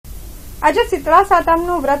આજે શીતળા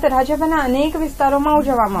સાતમનું વ્રત રાજ્યભરના અનેક વિસ્તારોમાં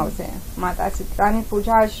ઉજવવામાં આવશે। માતા શીતળાની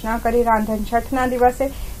પૂજા અર્ચના કરી રાંધણ છઠના દિવસે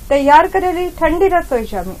તૈયાર કરેલી ઠંડી રસોઈ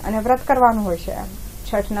જમી અને વ્રત કરવાનું હોય છે।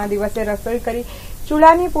 છઠના દિવસે રસોઈ કરી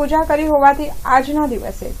ચૂલાની પૂજા કરી હોવાથી આજના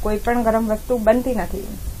દિવસે કોઈ પણ ગરમ વસ્તુ બનતી નથી।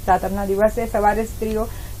 સાતમના દિવસે સવારે સ્ત્રીઓ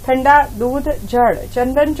ઠંડા દૂધ, જળ,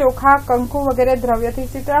 ચંદન, ચોખા, કંકુ વગેરે દ્રવ્યોથી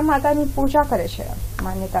શીતળા માતાની પૂજા કરે છે।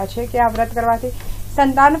 માન્યતા છે કે આ વ્રત કરવાથી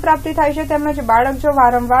સંતાન પ્રાપ્તિ થાય છે, તેમજ બાળક જો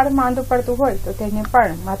વારંવાર માંદું પડતું હોય તો તેને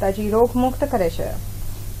પણ માતાજી રોગમુક્ત કરે છે।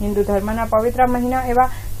 હિન્દુ ધર્મના પવિત્ર મહિના એવા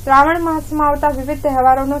શ્રાવણ માસમાં આવતા વિવિધ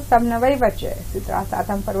તહેવારોનો સમન્વય વચ્ચે શીતળા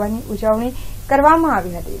સાતમ પર્વની ઉજવણી કરવામાં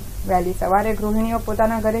આવી હતી। વહેલી સવારે ગૃહિણીઓ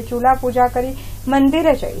પોતાના ઘરે ચૂલા પૂજા કરી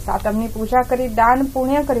મંદિરે જઈ સાતમની પૂજા કરી દાન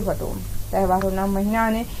પુણ્ય કર્યું હતું। તહેવારોના મહિના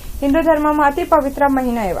અને હિન્દુ ધર્મમાં અતિ પવિત્ર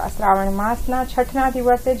મહિના એવા શ્રાવણ માસના છઠના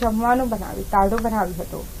દિવસે જમવાનું બનાવી તાળું બનાવ્યું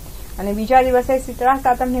હતું અને બીજા દિવસે શીતળા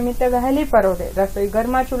સાતમ નિમિત્તે વહેલી પરોઢે રસોઈ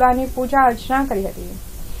ઘરમાં ચૂલાની પૂજા અર્ચના કરી હતી।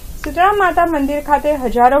 શીતળા માતા મંદિર ખાતે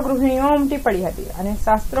હજારો ગૃહિણીઓ ઉમટી પડી હતી અને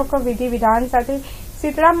શાસ્ત્રોક્ત વિધિ વિધાન સાથે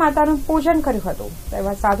શીતળા માતાનું પૂજન કર્યું હતું।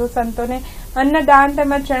 તેવા સાધુ સંતોને અન્નદાન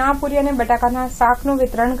તેમજ ચણાપુરી અને બટાકાના શાકનું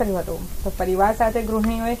વિતરણ કર્યું હતું તો પરિવાર સાથે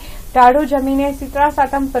ગૃહિણીઓએ ટાળું જમીને શીતળા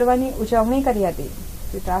સાતમ પર્વની ઉજવણી કરી હતી।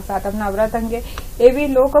 શીતળા સાતમના વ્રત અંગે એવી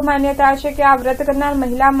લોકમાન્યતા છે કે આ વ્રત કરનાર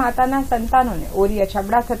મહિલા માતાના સંતાનોને ઓરી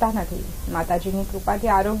અછબડા થતા નથી। માતાજીની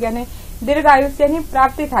કૃપાથી આરોગ્ય અને દીર્ઘાયુષ્યની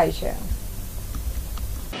પ્રાપ્તિ થાય છે।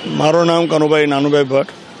 મારું નામ કનુભાઈ નાનુભાઈ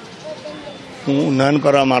ભટ્ટ, હું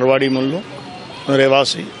નાનપરા મારવાડી મલ્લો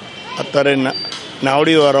રહેવાસી, અત્યારે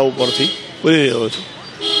નાવડીવાળા ઉપરથી બોલી રહ્યો છું।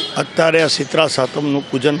 અત્યારે આ શીતળા સાતમનું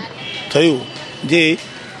પૂજન થયું, જે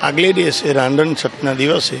આગલે દિવસે રાંધણ છઠના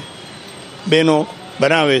દિવસે બહેનો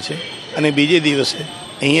બનાવે છે અને બીજે દિવસે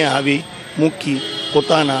અહીંયા આવી મૂકી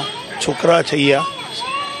પોતાના છોકરા છૈયા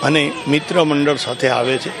અને મિત્ર મંડળ સાથે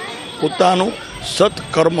આવે છે। પોતાનું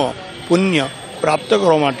સત્કર્મ પુણ્ય પ્રાપ્ત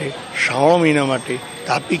કરવા માટે શ્રાવણ મહિના માટે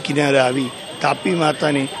તાપી કિનારે આવી તાપી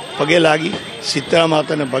માતાને પગે લાગી, શીતળા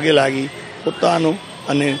માતાને પગે લાગી પોતાનું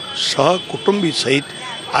અને સહકુટુંબી સહિત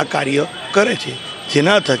આ કાર્ય કરે છે,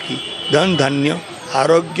 જેના થકી ધન ધાન્ય,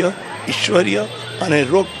 આરોગ્ય, ઈશ્વર્ય અને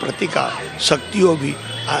રોગ પ્રતિકાર શક્તિઓ બી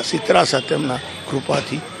આ શીતળા સાતમના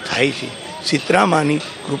કૃપાથી થાય છે। શીતળા માની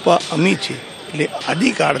કૃપા અમી છે, એટલે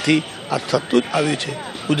આદિકાળથી આ થતું જ આવ્યું છે।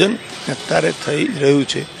 પૂજન અત્યારે થઈ રહ્યું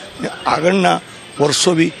છે ને આગળના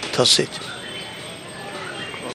વર્ષો બી થશે જ।